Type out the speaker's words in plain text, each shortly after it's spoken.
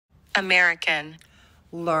American.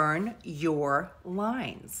 Learn your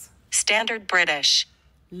lines. Standard British.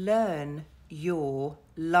 Learn your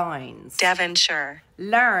lines. Devonshire.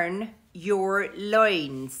 Learn your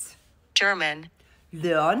lines. German.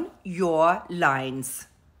 Learn your lines.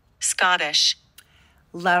 Scottish.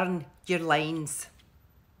 Learn your lines.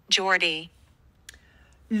 Geordie.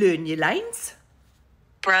 Learn your lines.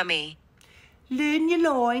 Brummie. Learn your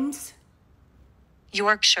lines.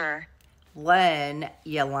 Yorkshire. Learn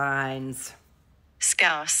your lines.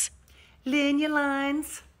 Scouse. Learn your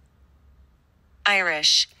lines.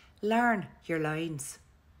 Irish. Learn your lines.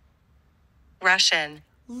 Russian.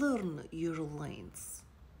 Learn your lines.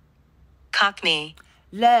 Cockney.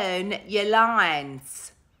 Learn your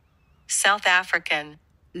lines. South African.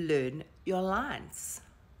 Learn your lines.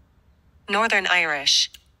 Northern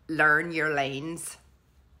Irish. Learn your lines.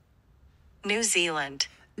 New Zealand.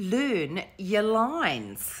 Learn your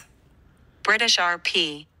lines. British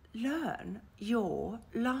RP. Learn your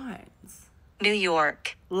lines. New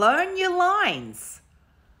York. Learn your lines.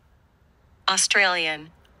 Australian.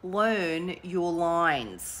 Learn your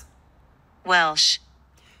lines. Welsh.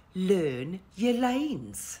 Learn your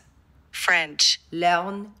lines. French.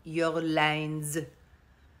 Learn your lines.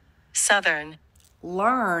 Southern.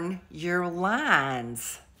 Learn your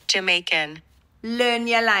lines. Jamaican. Learn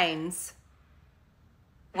your lines.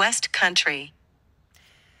 West Country.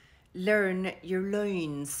 Learn your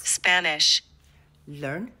lines. Spanish.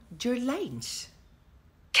 Learn your lines.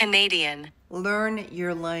 Canadian. Learn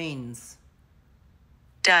your lines.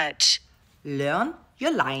 Dutch. Learn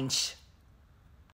your lines.